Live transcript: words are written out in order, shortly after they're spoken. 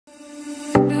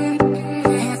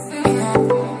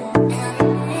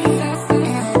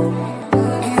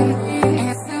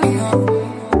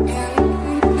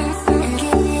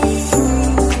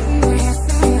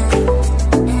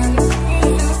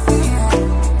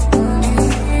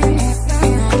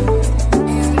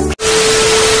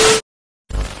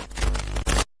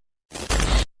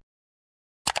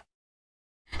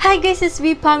Hi guys, it's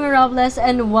me, PammyRobles,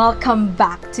 and welcome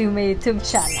back to my YouTube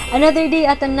channel. Another day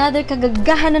at another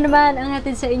kagagahan na naman ang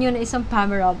hatid sa inyo na isang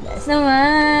PammyRobles.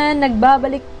 Naman,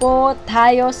 nagbabalik po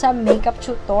tayo sa makeup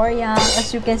tutorial.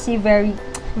 As you can see, very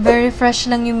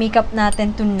fresh lang yung makeup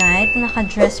natin tonight.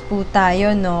 Naka-dress po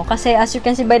tayo, no? Kasi as you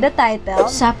can see by the title,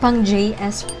 Usapang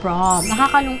JS Prom.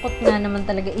 Nakakalungkot nga naman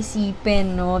talaga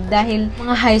isipin, no? Dahil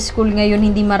mga high school ngayon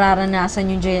hindi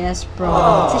mararanasan yung JS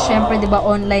Prom. Kasi syempre, di ba,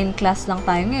 online class lang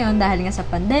tayo ngayon dahil nga sa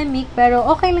pandemic. Pero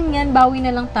okay lang yan, bawi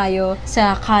na lang tayo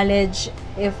sa college.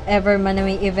 If ever man na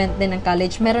may event din ng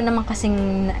college, meron naman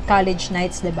kasing college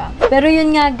nights, diba? Pero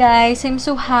yun nga guys, I'm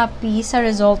so happy sa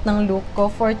result ng look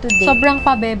ko for today. Sobrang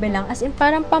pabebe lang, as in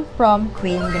parang pang prom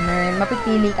queen, ganun.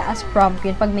 Mapipili ka as prom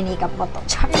queen pag minikap mo to.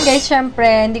 And guys, syempre,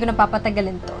 hindi ko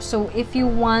napapatagalin to. So, if you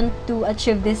want to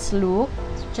achieve this look,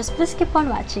 just please keep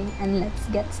on watching and let's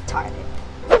get started.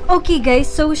 Okay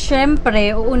guys, so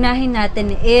syempre, uunahin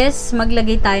natin is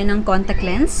maglagay tayo ng contact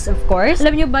lens, of course.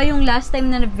 Alam nyo ba yung last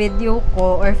time na video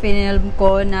ko or film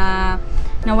ko na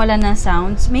nawala ng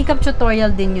sounds, makeup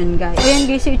tutorial din yun guys. So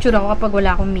yan guys, yung itsura ko kapag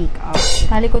wala akong makeup.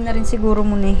 Tali ko na rin siguro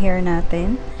muna yung hair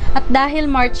natin. At dahil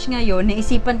March ngayon,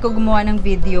 naisipan ko gumawa ng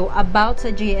video about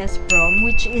sa JS Prom,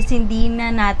 which is hindi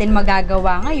na natin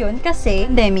magagawa ngayon kasi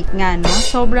pandemic nga, no?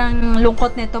 Sobrang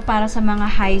lungkot nito para sa mga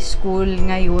high school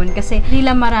ngayon kasi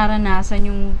nila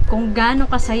mararanasan yung kung gaano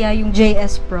kasaya yung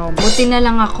JS Prom. Buti na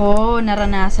lang ako,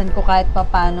 naranasan ko kahit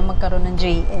paano magkaroon ng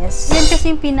JS. Yan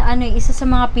kasi yung isa sa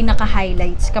mga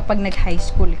pinaka-highlights kapag nag-high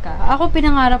school ka. Ako,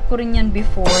 pinangarap ko rin yan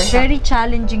before. Very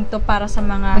challenging to para sa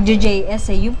mga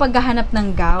mag-JS yung paghahanap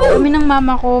ng gown. Kami ng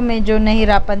mama ko, medyo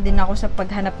nahirapan din ako sa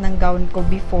paghanap ng gown ko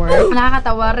before.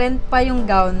 Nakakatawa, rent pa yung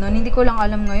gown nun. Hindi ko lang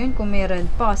alam ngayon kung may rent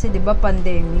pa kasi 'di ba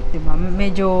pandemic, 'di ba?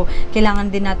 Medyo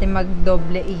kailangan din natin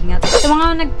magdoble ingat. Sa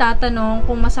mga nagtatanong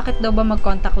kung masakit daw ba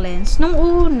mag-contact lens, nung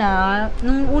una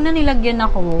nilagyan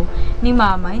ako ni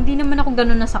mama, hindi naman ako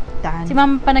ganoon nasaktan. Si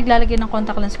mama pa naglalagay ng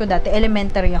contact lens ko dati,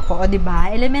 elementary ako, o 'di ba?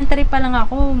 Elementary pa lang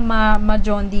ako,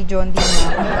 ma-jondi na.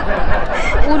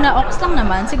 Una, ox lang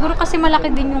naman. Siguro kasi malaki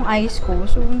din yung eyes ko.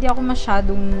 So, hindi ko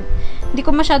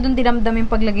masyadong dinamdam yung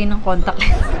paglagay ng contact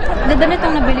lens. Ganda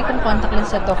nitong nabili kong contact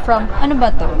lens na to from, ano ba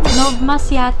to?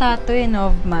 Novmas yata to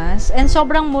Novmas. And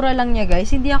sobrang mura lang niya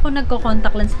guys. Hindi ako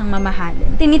nagko-contact lens ng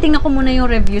mamahalin. Tinitingnan ko muna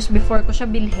yung reviews before ko siya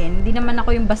bilhin. Hindi naman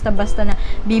ako yung basta-basta na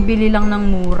bibili lang ng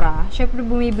mura. Syempre,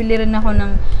 bumibili rin ako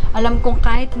ng, alam kong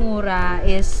kahit mura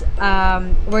is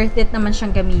worth it naman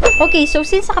siyang gamitin. Okay, so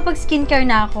since kapag skincare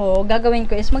na ako, gagawin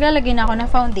ko is maglalagay na ako ng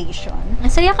foundation.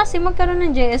 Saya kasi magkaroon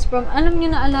ng JS Prom. Alam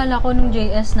niyo, naalala ko nung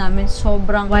JS namin,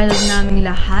 sobrang wild namin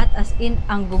lahat. As in,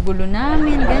 ang gugulo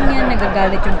namin, ganyan.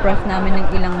 Nagagalit yung prof namin ng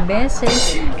ilang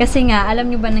beses. Kasi nga, alam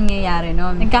niyo ba nangyayari,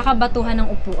 no? Nagkakabatuhan ng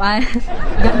upuan.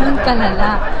 Ganun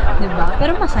kalala. Diba?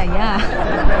 Pero masaya.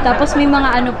 Tapos may mga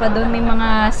ano pa doon, may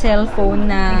mga cellphone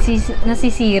na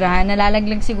nasisira.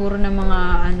 Nalalaglag siguro ng mga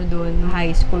ano doon,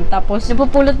 high school. Tapos,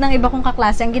 napupulot ng iba kong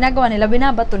kaklase. Ang ginagawa nila,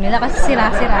 binabato nila kasi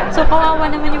sira-sira. So, kawawa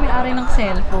naman yung may-ari ng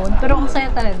cellphone. Pero ang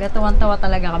saya talaga, tawan-tawa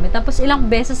talaga kami. Tapos ilang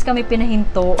beses kami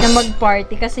pinahinto na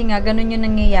mag-party kasi nga ganun yung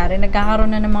nangyayari.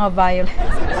 Nagkakaroon na ng mga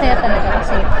violence. Saya talaga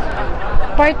kasi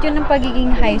part yun ng pagiging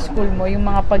high school mo, yung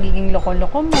mga pagiging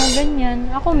loko-loko mo,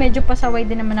 ganyan. Ako medyo pasaway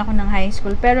din naman ako ng high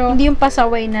school, pero hindi yung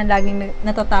pasaway na laging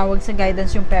natatawag sa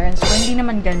guidance yung parents ko. Hindi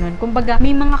naman ganun. Kumbaga,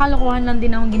 may mga kalokohan lang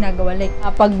din akong ginagawa. Like,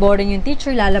 pag boring yung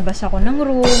teacher, lalabas ako ng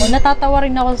room. O, natatawa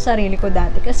rin ako sa sarili ko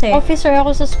dati. Kasi, officer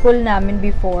ako sa school namin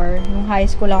before, nung high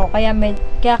school ako.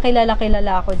 Kaya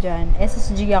kilala ako dyan.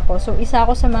 SSG ako. So, isa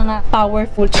ako sa mga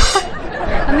powerful.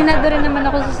 Aminado rin naman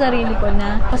ako sa sarili ko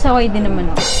na pasaway din naman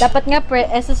ako. Dapat nga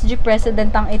SSG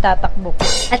president ang itatakbo ko.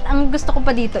 At ang gusto ko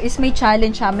pa dito is may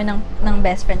challenge kami ng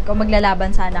best friend ko. Maglalaban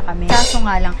sana kami. Kaso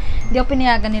nga lang, hindi ako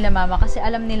pinayagan nila mama kasi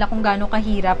alam nila kung gaano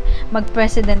kahirap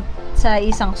mag-president sa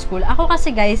isang school. Ako kasi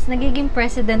guys, nagiging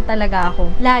president talaga ako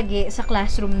lagi sa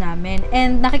classroom namin.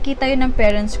 And nakikita yun ng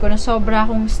parents ko na sobra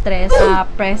akong stress sa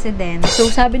president. So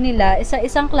sabi nila,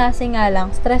 isang klase nga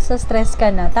lang, stress ka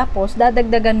na. Tapos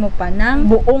dadagdagan mo pa ng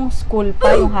buong school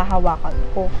pa yung hahawakan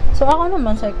ko. So ako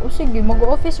naman, sabi ko, sige,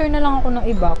 mag-officer na lang ako ng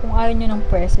iba kung ayaw nyo ng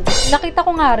president. Nakita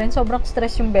ko nga rin, sobrang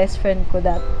stress yung best friend ko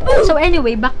dati. So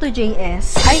anyway, back to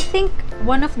JS. I think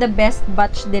one of the best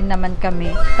batch din naman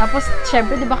kami. Tapos,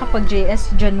 syempre, di ba kapag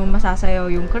JS, dyan mo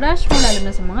masasayaw yung crush mo, lalo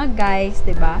na sa mga guys,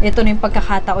 di ba? Ito na yung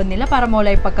pagkakataon nila para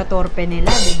mawala yung pagkatorpe nila,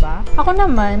 di ba? Ako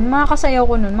naman, mga kasayaw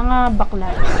ko nun, mga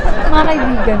bakla, mga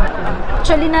kaibigan ko.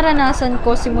 Actually, naranasan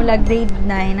ko simula grade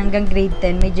 9 hanggang grade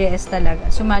 10, may JS talaga.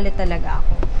 Sumali talaga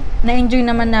ako. na-enjoy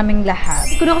naman naming lahat.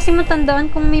 Hindi ko na kasi matandaan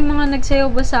kung may mga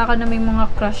nagsayaw ba sa akin na may mga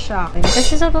crush sa akin.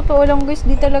 Kasi sa totoo lang guys,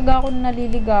 di talaga ako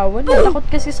naliligawan. Takot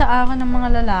kasi sa akin ng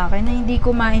mga lalaki na hindi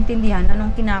ko maintindihan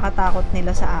anong kinakatakot nila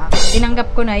sa akin.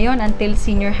 Tinanggap ko na yon until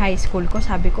senior high school ko.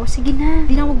 Sabi ko, sige na,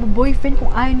 di na magbo-boyfriend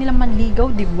kung ayaw nilang manligaw,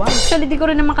 di ba? Actually, di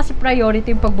ko rin naman kasi priority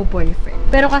yung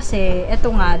pagbo-boyfriend. Pero kasi, eto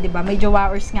nga, di ba, may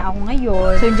jowaers nga ako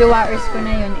ngayon. So, yung jowaers ko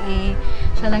na yun,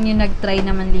 siya lang yung nag-try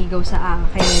na manligaw sa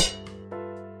akin.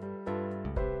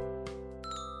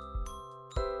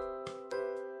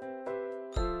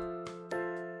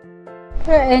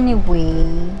 But anyway,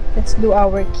 let's do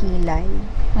our kilay.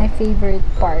 My favorite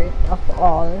part of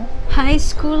all. High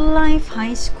school life,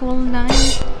 high school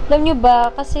life. Alam nyo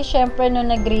ba, kasi syempre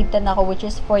nung nag-grade 10 ako, which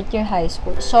is 4th year high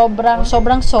school,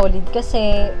 sobrang solid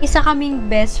kasi isa kaming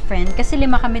best friend. Kasi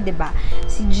 5 kami, diba?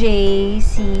 Si Jay,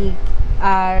 si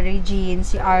Regine,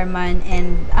 si Arman,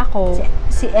 and ako,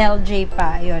 si LJ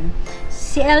pa, yun.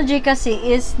 Si LJ kasi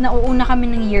is nauuna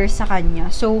kami ng year sa kanya.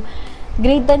 So,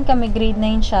 grade 10 kami, grade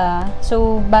 9 siya.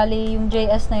 So, bali, yung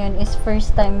JS na yun is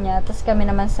first time niya, tapos kami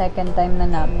naman second time na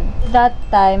namin. That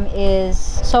time is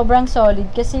sobrang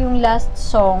solid kasi yung last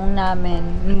song namin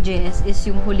ng JS is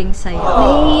yung Huling Sayo.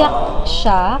 Naiiyak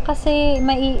siya kasi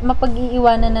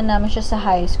mapag-iiwanan na namin siya sa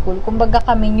high school. Kumbaga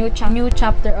kami, new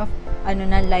chapter of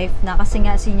life na, kasi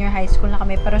nga senior high school na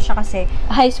kami, pero siya kasi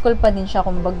high school pa din siya,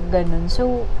 kumbaga ganun.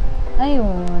 So,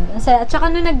 ayun. At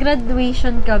saka nung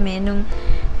nag-graduation kami, nung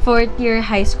 4th year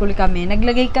high school kami,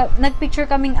 nagpicture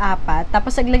kaming 4,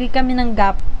 tapos naglagay kami ng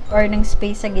gap or ng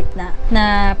space sa gitna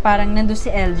na parang nandun si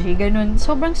LG, ganun.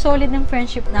 Sobrang solid ng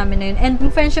friendship namin na yun. And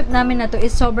yung friendship namin na to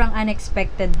is sobrang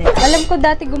unexpected din. Alam ko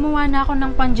dati gumawa na ako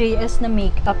ng pang-JS na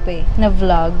makeup na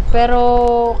vlog.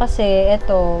 Pero kasi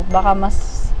eto, baka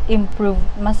mas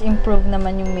improve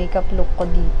naman yung makeup look ko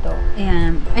dito.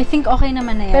 Ayan. I think okay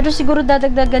naman na yan. Pero siguro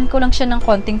dadagdagan ko lang siya ng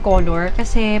konting color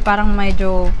kasi parang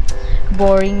medyo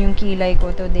boring yung kilay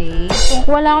ko today. So,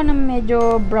 wala ako ng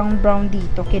medyo brown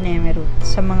dito, kinemerut,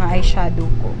 sa mga eyeshadow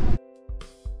ko.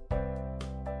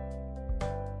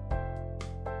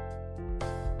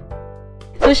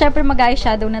 So, syempre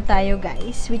mag-eyeshadow na tayo,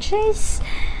 guys. Which is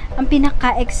ang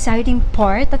pinaka-exciting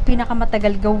part at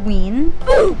pinakamatagal gawin.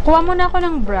 Kuha muna ako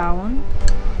ng brown.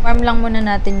 Warm lang muna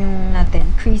natin yung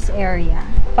crease area.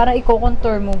 Para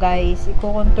i-contour mo, guys.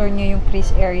 I-contour nyo yung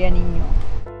crease area ninyo.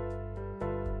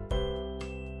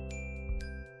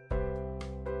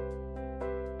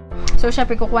 So,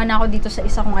 syempre, kukuha na ako dito sa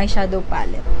isa kong eyeshadow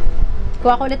palette.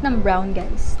 Kuha ko ulit ng brown,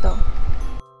 guys. Ito.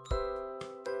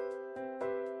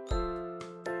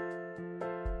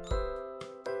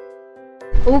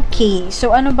 Okay.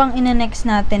 So, ano bang ina-next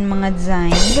natin, mga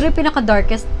design? Siguro yung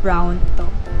pinaka-darkest brown to.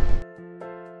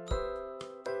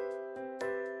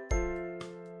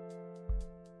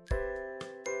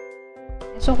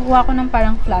 So, kukuha ko ng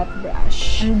parang flat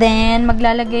brush. And then,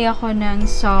 maglalagay ako ng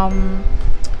some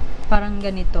parang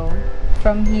ganito,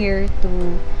 from here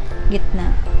to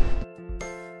gitna.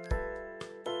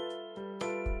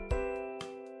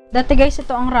 Dati guys,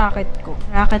 ito ang racket ko.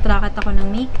 Racket ako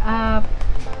ng makeup.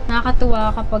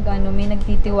 Nakakatuwa kapag may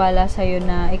nagtitiwala sa'yo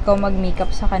na ikaw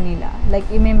mag-makeup sa kanila. Like,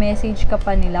 i-message ka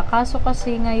pa nila. Kaso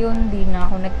kasi ngayon, di na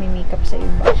ako nag-makeup sa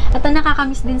iba. At ang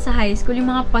nakakamiss din sa high school,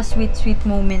 yung mga pa-sweet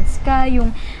moments ka,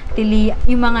 yung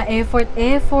mga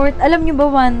effort. Alam nyo ba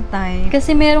one time?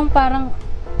 Kasi merong parang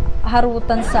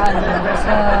harutan sa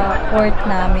court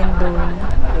namin doon.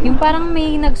 Yung parang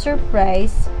may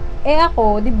nag-surprise,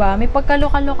 ako, 'di ba? May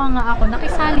pagkaloka-loka nga ako,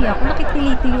 nakisali ako,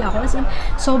 nakitili-tili ako. As in,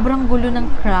 sobrang gulo ng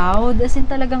crowd. As in,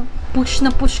 talagang push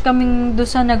kaming doon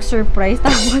sa nag-surprise.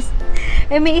 Tapos,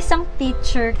 may isang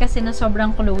teacher kasi na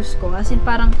sobrang close ko. As in,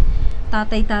 parang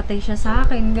tatay siya sa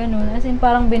akin, ganun. As in,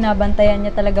 parang binabantayan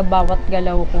niya talaga bawat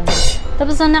galaw ko.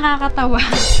 Tapos, ang nakakatawa,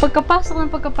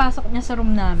 pagkapasok niya sa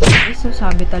room namin,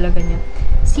 sabi talaga niya,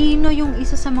 sino yung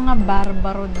isa sa mga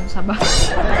barbaro dun sa bahay?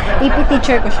 AP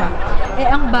teacher ko siya.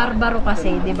 Ang barbaro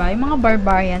kasi, di ba? Yung mga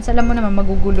barbarians, alam mo naman,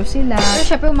 magugulo sila. Pero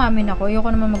syempre, umamin ako. Ayoko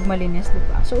naman magmalinis, di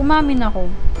ba? So, umamin ako.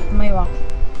 Tumayo ako.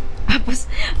 Tapos,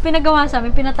 pinagawa sa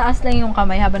amin, pinataas lang yung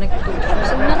kamay habang nagtuturo.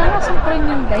 So, naranasan ko rin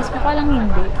yun, guys. Mukha lang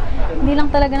hindi. Hindi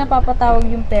lang talaga napapatawag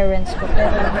yung parents ko.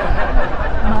 Pero,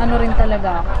 maano rin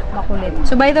talaga ako. Makulit.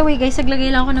 So, by the way, guys,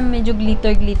 naglagay lang ako ng medyo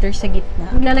glitter sa gitna.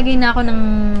 Maglalagay na ako ng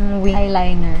wing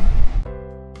eyeliner.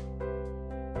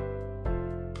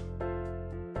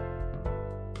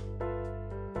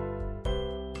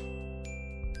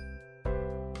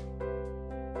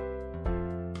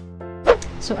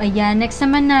 So, ayan. Next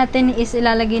naman natin is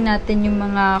ilalagay natin yung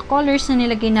mga colors na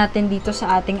nilagay natin dito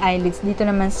sa ating eyelids. Dito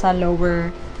naman sa lower.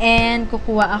 And,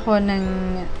 kukuha ako ng,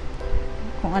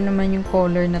 kung kung ano man yung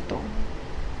color na to.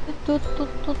 Tut,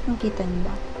 nakita niyo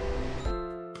ba?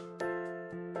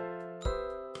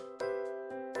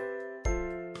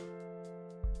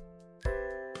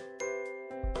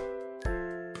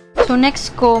 So,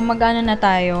 next ko, mag-ano na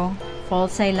tayo?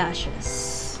 False eyelashes.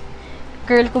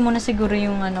 Curl ko muna siguro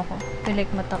yung ano ko, pilik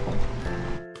mata ko.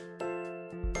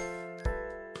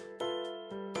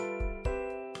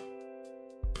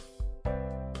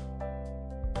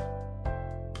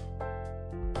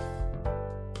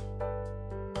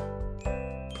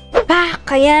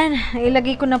 Ayan,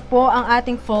 ilagay ko na po ang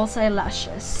ating false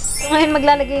eyelashes. So, ngayon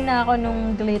maglalagay na ako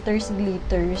nung glitters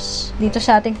dito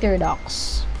sa ating tear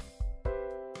ducts.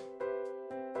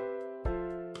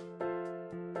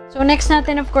 So, next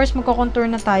natin, of course,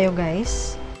 magko-contour na tayo,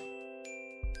 guys.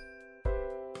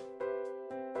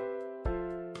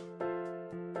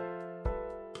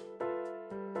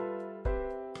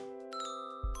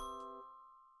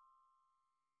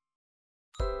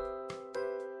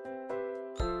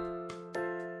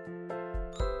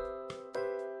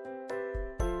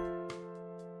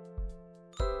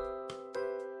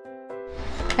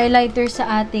 Highlighter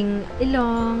sa ating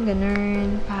ilong,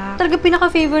 ganun, pa. Talaga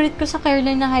pinaka-favorite ko sa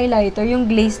Careline na highlighter, yung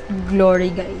Glazed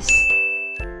Glory, guys.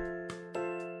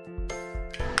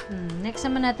 Next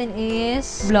naman natin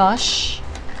is blush.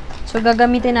 So,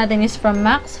 gagamitin natin is from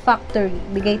Max Factory.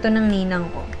 Bigay ito ng ninang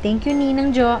ko. Thank you, Ninang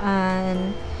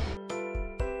Joanne.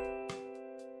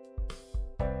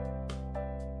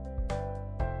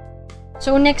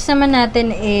 So, next naman natin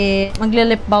is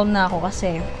magla-lip balm na ako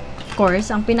kasi of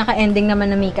course, ang pinaka-ending naman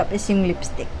na makeup is yung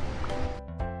lipstick.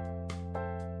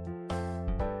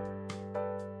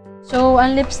 So,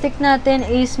 ang lipstick natin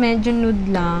is medyo nude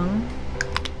lang.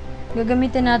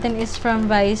 Gagamitin natin is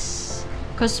from Vice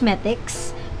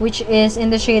Cosmetics, which is in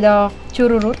the shade of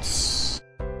Chururoots.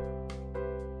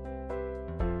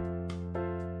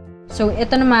 So,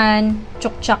 ito naman,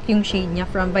 Chok-Chak yung shade niya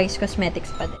from Vice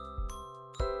Cosmetics pa din.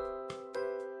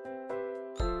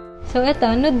 So, ito,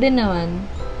 nude din naman.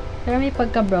 Pero may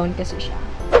pagka-brown kasi siya.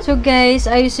 So guys,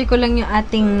 ayusin ko lang yung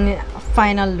ating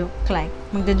final look. Like,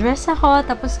 magda-dress ako,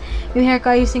 tapos yung hair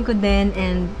ko ayusin ko din,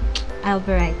 and I'll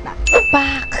be right back.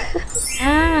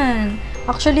 Yan!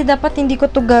 Actually, dapat hindi ko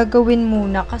to gagawin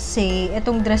muna kasi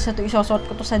itong dress na to, isosot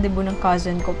ko to sa debut ng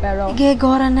cousin ko. Pero,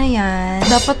 igegora na yan.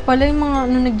 Dapat pala yung mga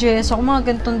nag-dress ako, mga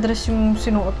gantong dress yung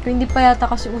sinuot ko. Hindi pa yata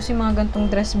kasi uso yung mga gantong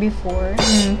dress before.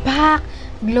 Pak!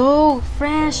 Glow!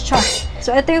 Fresh! Char!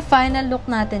 So, ito yung final look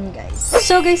natin, guys.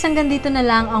 So, guys, hanggang dito na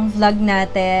lang ang vlog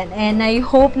natin. And I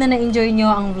hope na na-enjoy nyo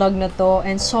ang vlog na to.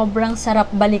 And sobrang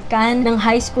sarap balikan ng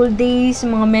high school days,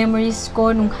 mga memories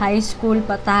ko nung high school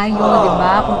pa tayo,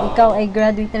 diba? Kung ikaw ay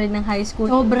graduate na rin ng high school,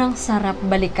 sobrang sarap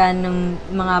balikan ng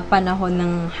mga panahon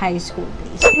ng high school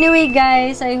days. Anyway,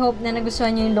 guys, I hope na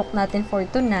nagustuhan nyo yung look natin for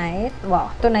tonight.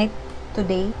 Wow,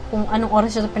 today, kung anong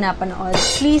oras ito pinapanood.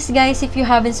 Please guys, if you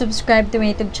haven't subscribed to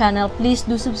my YouTube channel, please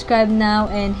do subscribe now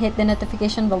and hit the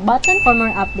notification bell button for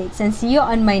more updates. And see you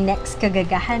on my next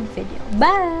kagagahan video.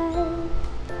 Bye!